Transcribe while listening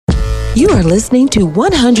You are listening to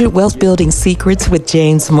 100 Wealth Building Secrets with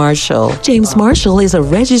James Marshall. James Marshall is a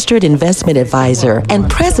registered investment advisor and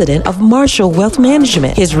president of Marshall Wealth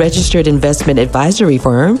Management. His registered investment advisory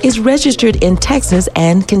firm is registered in Texas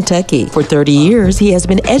and Kentucky. For 30 years, he has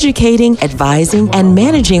been educating, advising, and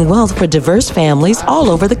managing wealth for diverse families all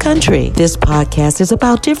over the country. This podcast is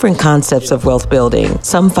about different concepts of wealth building,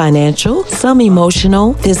 some financial, some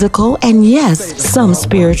emotional, physical, and yes, some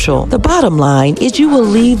spiritual. The bottom line is you will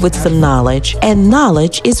leave with some knowledge, and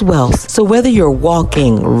knowledge is wealth. So whether you're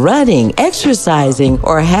walking, running, exercising,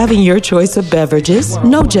 or having your choice of beverages,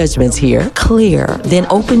 no judgments here. Clear. Then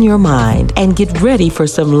open your mind and get ready for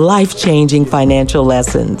some life-changing financial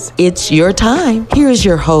lessons. It's your time. Here's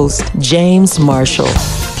your host, James Marshall.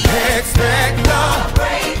 Expect the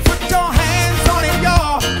rain. Put your hands on it,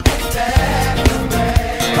 y'all.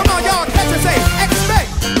 Come on, y'all. Catch and say,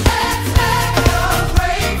 expect the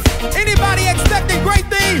rain. Anybody expecting great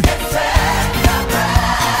things?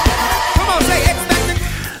 Come on, say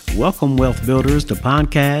expecting. Welcome, Wealth Builders, to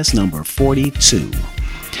podcast number 42.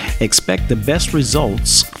 Expect the best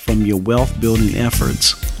results from your wealth building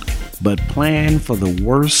efforts, but plan for the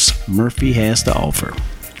worst Murphy has to offer.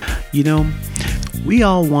 You know, we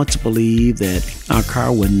all want to believe that our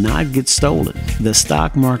car will not get stolen, the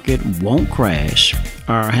stock market won't crash,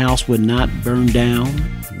 our house will not burn down,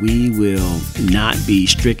 we will not be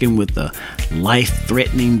stricken with a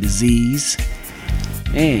life-threatening disease,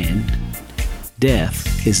 and death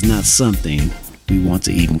is not something we want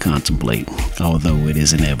to even contemplate, although it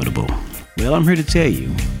is inevitable. Well, I'm here to tell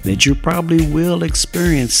you that you probably will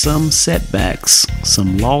experience some setbacks,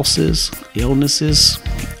 some losses, illnesses,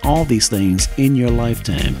 all these things in your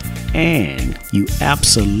lifetime, and you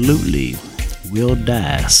absolutely will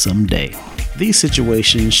die someday. These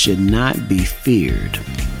situations should not be feared.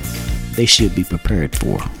 They should be prepared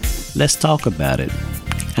for. Let's talk about it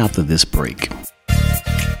after this break.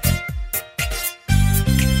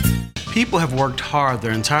 People have worked hard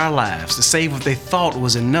their entire lives to save what they thought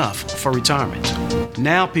was enough for retirement.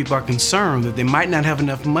 Now people are concerned that they might not have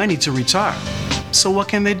enough money to retire. So what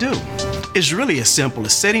can they do? It's really as simple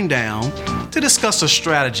as sitting down to discuss a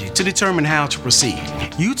strategy to determine how to proceed.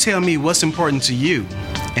 You tell me what's important to you,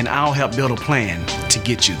 and I'll help build a plan to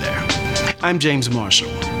get you there. I'm James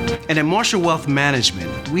Marshall, and at Marshall Wealth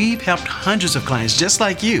Management, we've helped hundreds of clients just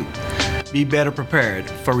like you be better prepared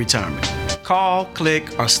for retirement. Call,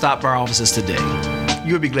 click, or stop our offices today.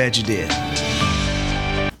 You'll be glad you did.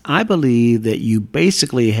 I believe that you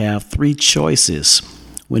basically have three choices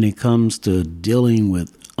when it comes to dealing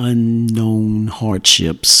with unknown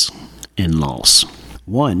hardships and loss.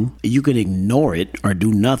 One, you can ignore it or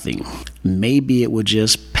do nothing. Maybe it will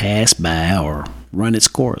just pass by or run its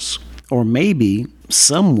course. Or maybe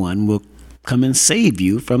someone will come and save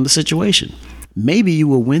you from the situation. Maybe you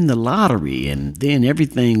will win the lottery and then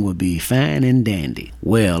everything will be fine and dandy.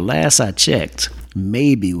 Well, last I checked,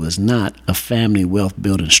 maybe was not a family wealth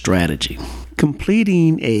building strategy.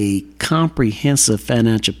 Completing a comprehensive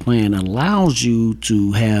financial plan allows you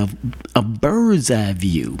to have a bird's eye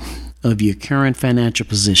view of your current financial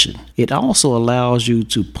position. It also allows you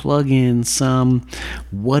to plug in some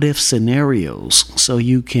what-if scenarios so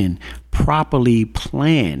you can properly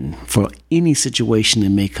plan for any situation that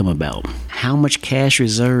may come about. How much cash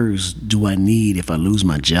reserves do I need if I lose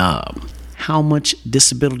my job? How much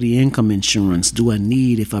disability income insurance do I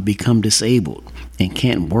need if I become disabled and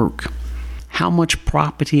can't work? How much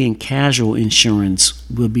property and casualty insurance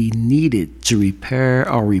will be needed to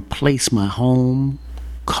repair or replace my home,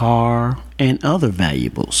 car, and other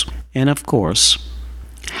valuables? And of course,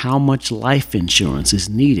 how much life insurance is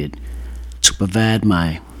needed to provide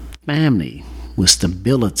my family with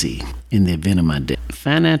stability in the event of my death?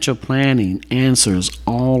 Financial planning answers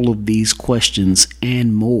all of these questions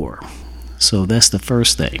and more. So that's the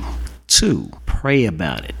first thing. 2, pray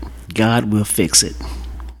about it. God will fix it.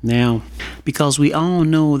 Now, because we all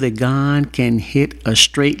know that God can hit a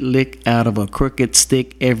straight lick out of a crooked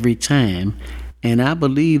stick every time, and I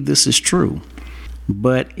believe this is true,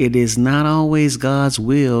 but it is not always God's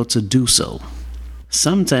will to do so.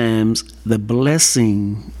 Sometimes the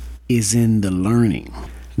blessing is in the learning.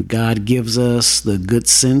 God gives us the good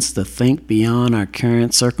sense to think beyond our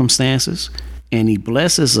current circumstances, and He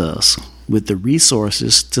blesses us with the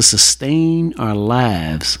resources to sustain our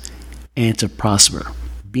lives and to prosper.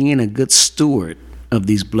 Being a good steward of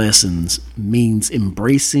these blessings means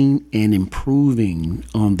embracing and improving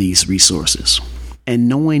on these resources and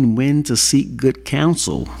knowing when to seek good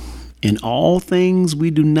counsel in all things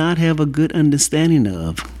we do not have a good understanding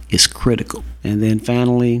of is critical. And then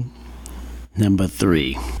finally, number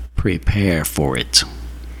 3, prepare for it.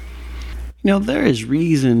 There is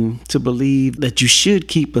reason to believe that you should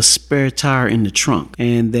keep a spare tire in the trunk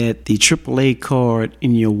and that the AAA card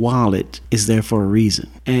in your wallet is there for a reason.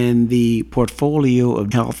 And the portfolio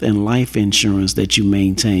of health and life insurance that you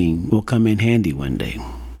maintain will come in handy one day.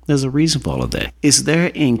 There's a reason for all of that. It's there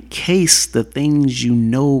in case the things you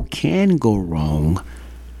know can go wrong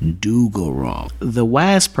do go wrong. The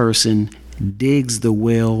wise person digs the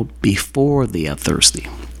well before they are thirsty.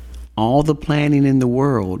 All the planning in the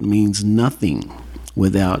world means nothing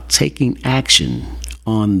without taking action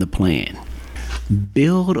on the plan.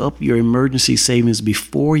 Build up your emergency savings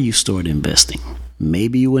before you start investing.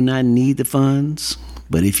 Maybe you will not need the funds,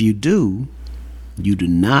 but if you do, you do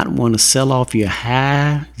not want to sell off your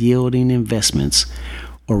high-yielding investments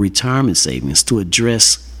or retirement savings to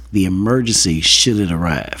address the emergency should it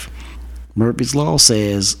arrive. Murphy's Law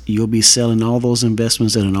says you'll be selling all those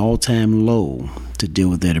investments at an all-time low to deal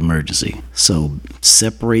with that emergency. So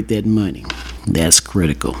separate that money. That's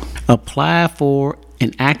critical. Apply for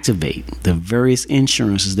and activate the various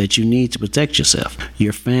insurances that you need to protect yourself,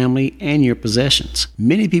 your family, and your possessions.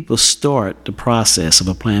 Many people start the process of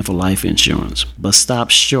applying for life insurance, but stop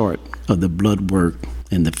short of the blood work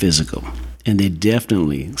and the physical. And they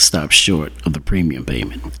definitely stop short of the premium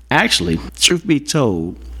payment. Actually, truth be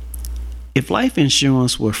told, if life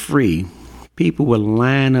insurance were free, people would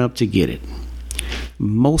line up to get it.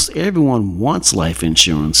 Most everyone wants life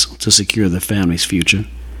insurance to secure their family's future.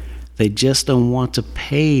 They just don't want to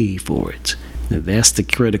pay for it. Now, that's the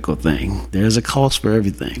critical thing. There's a cost for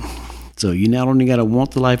everything. So you not only got to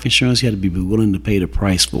want the life insurance, you have to be willing to pay the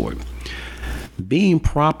price for it. Being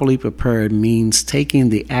properly prepared means taking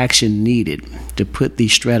the action needed to put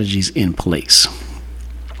these strategies in place.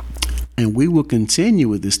 And we will continue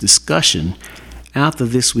with this discussion after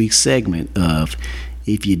this week's segment of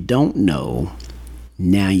If You Don't Know,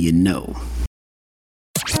 Now You Know.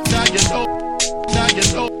 Now you know, now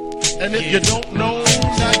you know, and if you don't know,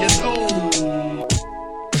 now you know.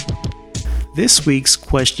 This week's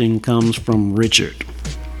question comes from Richard.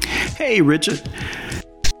 Hey, Richard.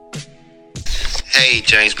 Hey,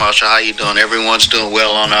 James Marshall, how you doing? Everyone's doing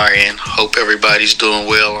well on our end. Hope everybody's doing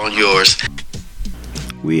well on yours.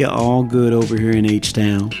 We are all good over here in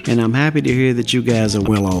H-Town, and I'm happy to hear that you guys are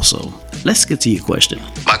well also. Let's get to your question.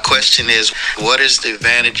 My question is, what is the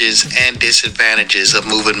advantages and disadvantages of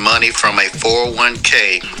moving money from a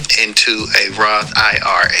 401k into a Roth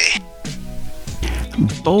IRA?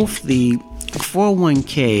 Both the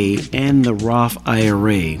 401k and the Roth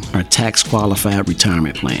IRA are tax-qualified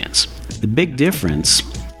retirement plans. The big difference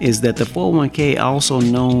is that the 401k, also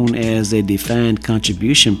known as a defined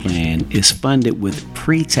contribution plan, is funded with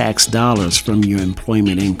pre-tax dollars from your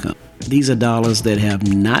employment income. These are dollars that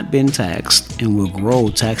have not been taxed and will grow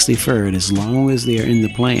tax deferred as long as they are in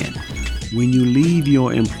the plan. When you leave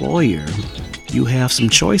your employer, you have some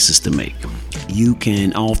choices to make. You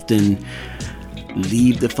can often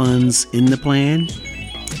leave the funds in the plan.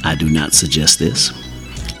 I do not suggest this.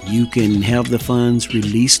 You can have the funds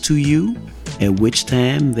released to you, at which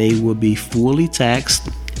time they will be fully taxed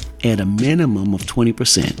at a minimum of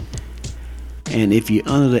 20%. And if you're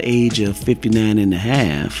under the age of 59 and a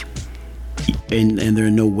half, and there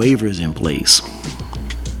are no waivers in place,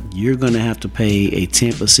 you're going to have to pay a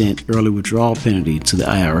 10% early withdrawal penalty to the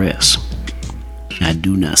IRS. I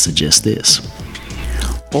do not suggest this.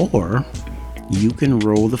 Or you can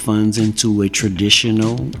roll the funds into a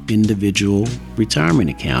traditional individual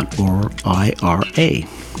retirement account, or IRA.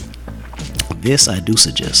 This I do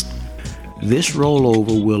suggest. This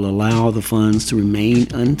rollover will allow the funds to remain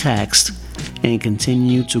untaxed and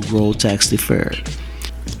continue to grow tax deferred.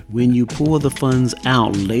 When you pull the funds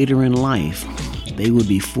out later in life, they will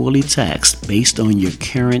be fully taxed based on your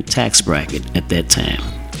current tax bracket at that time.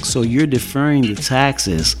 So you're deferring the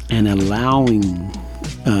taxes and allowing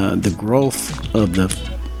the growth of the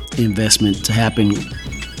investment to happen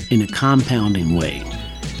in a compounding way.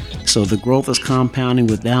 So the growth is compounding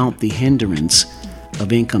without the hindrance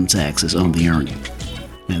of income taxes on the earning.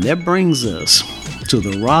 And that brings us to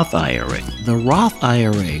the Roth IRA. The Roth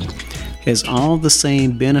IRA has all the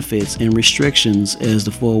same benefits and restrictions as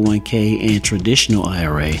the 401k and traditional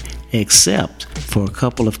IRA, except for a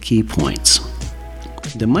couple of key points.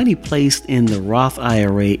 The money placed in the Roth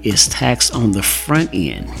IRA is taxed on the front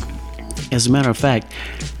end. As a matter of fact,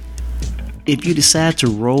 if you decide to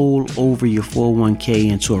roll over your 401k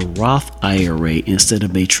into a Roth IRA instead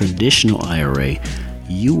of a traditional IRA,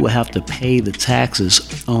 you will have to pay the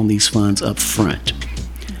taxes on these funds up front.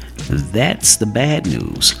 That's the bad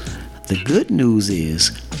news. The good news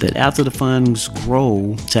is that after the funds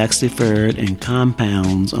grow tax deferred and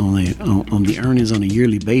compounds on the earnings on a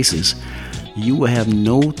yearly basis, you will have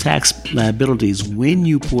no tax liabilities when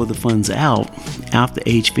you pull the funds out after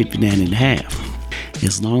age 59 and a half.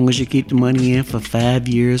 As long as you keep the money in for 5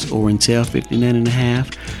 years or until 59 and a half,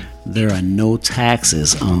 there are no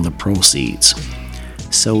taxes on the proceeds.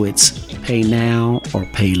 So it's pay now or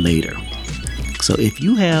pay later. So if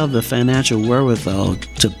you have the financial wherewithal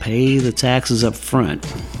to pay the taxes up front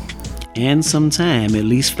and some time, at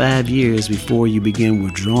least 5 years before you begin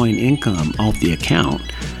withdrawing income off the account,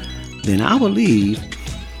 then I believe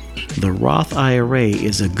the Roth IRA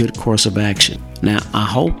is a good course of action. Now, I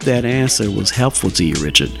hope that answer was helpful to you,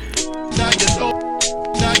 Richard. Now you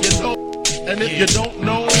know. And if you don't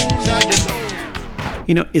know, now you know.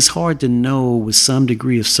 You know, it's hard to know with some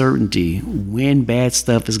degree of certainty when bad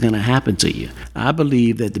stuff is going to happen to you. I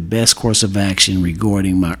believe that the best course of action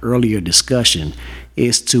regarding my earlier discussion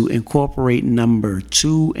is to incorporate number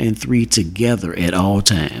 2 and 3 together at all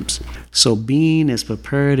times. So being as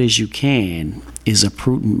prepared as you can is a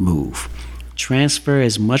prudent move. Transfer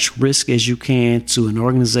as much risk as you can to an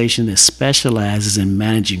organization that specializes in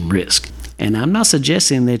managing risk. And I'm not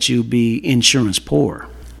suggesting that you be insurance poor,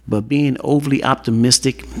 but being overly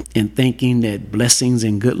optimistic and thinking that blessings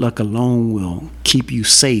and good luck alone will keep you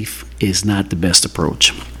safe is not the best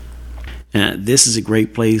approach. This is a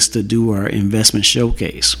great place to do our investment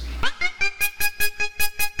showcase.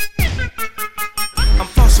 I'm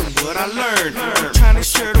flossing what I learned. I'm trying to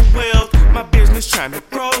share the wealth. My business trying to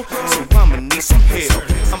grow, so I'ma need some help.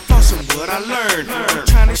 I'm flossing what I learned. I'm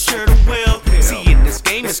trying to share the wealth. See, in this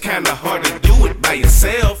game it's kinda hard to do it by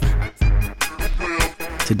yourself.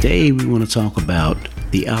 Today we want to talk about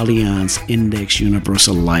the Allianz Index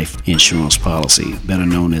Universal Life Insurance Policy, better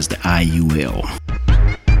known as the IUL.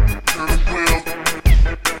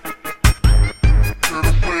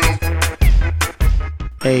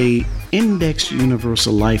 A Index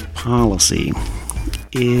Universal Life Policy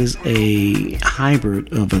is a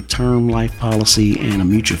hybrid of a term life policy and a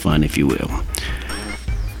mutual fund, if you will.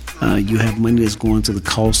 You have money that's going to the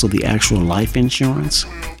cost of the actual life insurance,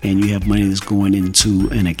 and you have money that's going into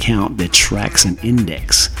an account that tracks an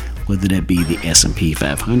index, whether that be the S&P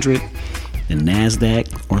 500, the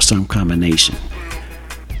NASDAQ, or some combination.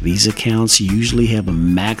 These accounts usually have a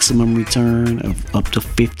maximum return of up to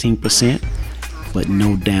 15%, but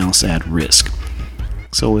no downside risk.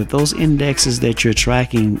 So if those indexes that you're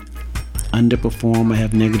tracking underperform or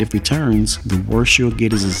have negative returns, the worst you'll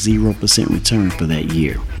get is a 0% return for that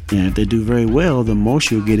year. And if they do very well, the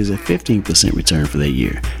most you'll get is a 15% return for that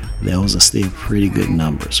year. Those are still pretty good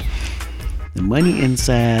numbers. The money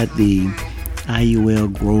inside the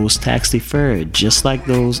IUL grows tax deferred, just like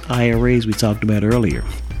those IRAs we talked about earlier.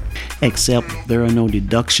 Except there are no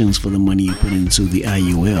deductions for the money you put into the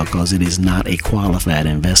IUL because it is not a qualified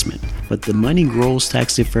investment. But the money grows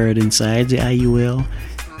tax deferred inside the IUL,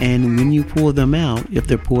 and when you pull them out, if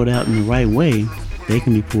they're pulled out in the right way, they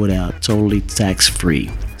can be pulled out totally tax-free.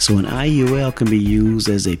 So an IUL can be used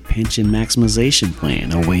as a pension maximization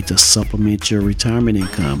plan, a way to supplement your retirement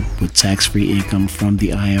income with tax-free income from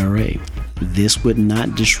the IRA. This would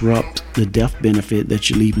not disrupt the death benefit that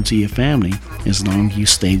you're leaving to your family as long as you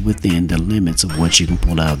stay within the limits of what you can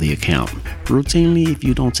pull out of the account. Routinely, if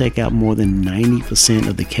you don't take out more than 90%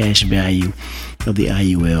 of the cash value of the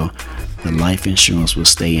IUL, the life insurance will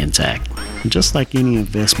stay intact. And just like any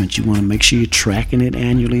investment, you want to make sure you're tracking it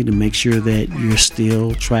annually to make sure that you're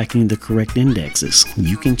still tracking the correct indexes.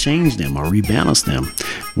 You can change them or rebalance them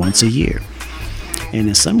once a year. And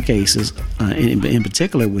in some cases, in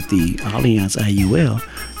particular with the Allianz IUL,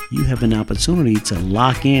 you have an opportunity to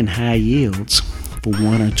lock in high yields for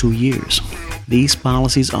 1 or 2 years. These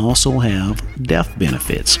policies also have death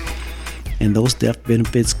benefits. And those death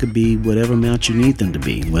benefits could be whatever amount you need them to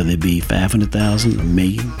be, whether it be $500,000, $1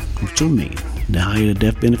 million, or $2 million. The higher the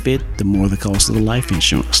death benefit, the more the cost of the life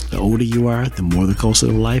insurance. The older you are, the more the cost of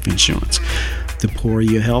the life insurance. The poorer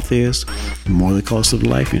your health is, the more the cost of the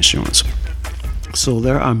life insurance. So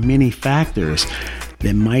there are many factors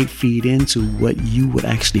that might feed into what you would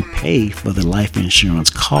actually pay for the life insurance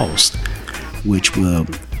cost, which will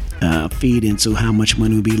feed into how much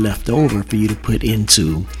money will be left over for you to put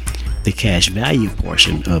into the cash value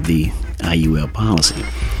portion of the IUL policy.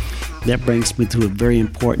 That brings me to a very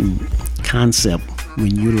important concept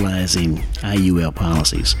when utilizing IUL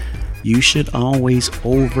policies. You should always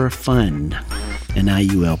overfund an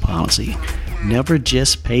IUL policy. Never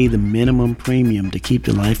just pay the minimum premium to keep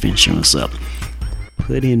the life insurance up.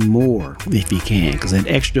 Put in more if you can, because that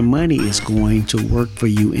extra money is going to work for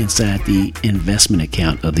you inside the investment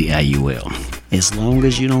account of the IUL. As long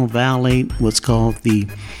as you don't violate what's called the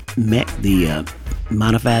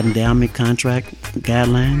modified endowment contract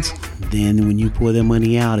guidelines, then when you pull their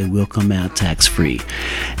money out, it will come out tax-free.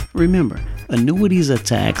 Remember, annuities are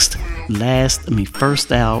taxed last in,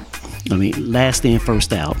 first out,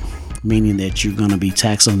 meaning that you're going to be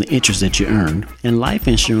taxed on the interest that you earn. And life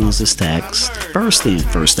insurance is taxed first in,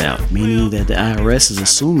 first out, meaning that the IRS is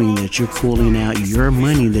assuming that you're pulling out your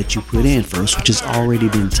money that you put in first, which has already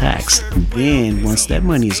been taxed. Then once that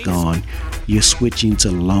money is gone, you're switching to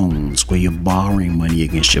loans where you're borrowing money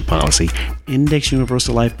against your policy. Index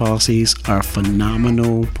universal life policies are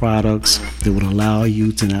phenomenal products that would allow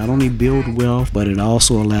you to not only build wealth, but it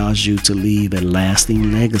also allows you to leave a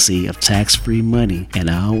lasting legacy of tax-free money. And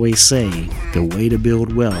I always say the way to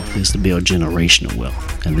build wealth is to build generational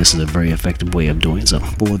wealth. And this is a very effective way of doing so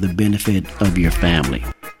for the benefit of your family.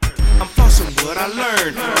 I'm flossing what I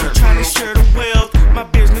learned. I'm trying to share the wealth. My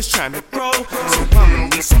business trying to grow, so I'ma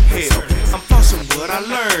need some help. I'm flossing what I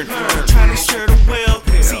learned. I'm trying to share the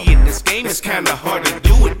wealth. See, in this game, it's kinda hard to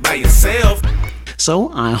do it by yourself.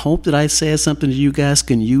 So I hope that I said something that you guys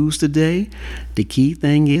can use today. The key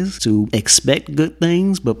thing is to expect good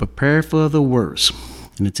things, but prepare for the worst.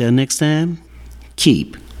 And until next time,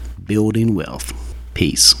 keep building wealth.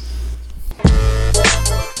 Peace.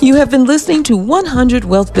 You have been listening to 100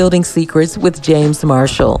 Wealth Building Secrets with James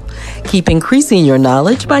Marshall. Keep increasing your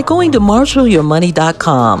knowledge by going to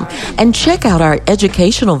marshallyourmoney.com and check out our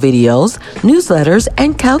educational videos, newsletters,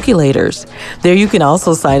 and calculators. There you can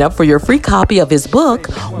also sign up for your free copy of his book,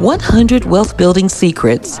 100 Wealth Building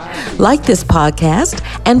Secrets. Like this podcast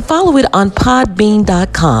and follow it on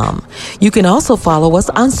podbean.com. You can also follow us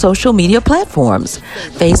on social media platforms: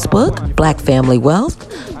 Facebook, Black Family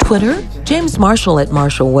Wealth, Twitter, James Marshall at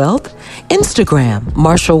Marshall Wealth, Instagram,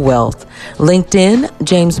 Marshall Wealth, LinkedIn,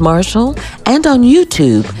 James Marshall, and on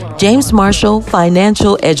YouTube, James Marshall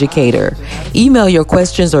Financial Educator. Email your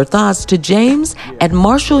questions or thoughts to James at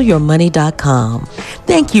marshallyourmoney.com.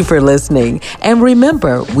 Thank you for listening. And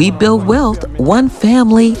remember, we build wealth one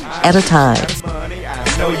family at a time.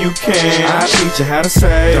 I know you can. I teach you how to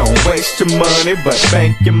save. Don't waste your money, but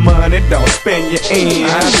bank your money. Don't spend your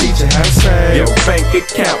ends. I teach you how to save. Your bank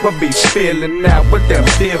account will be spilling out with them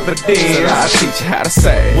dividends. I teach you how to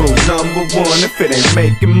save. Rule number one: if it ain't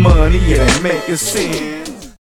making money, it ain't making sense.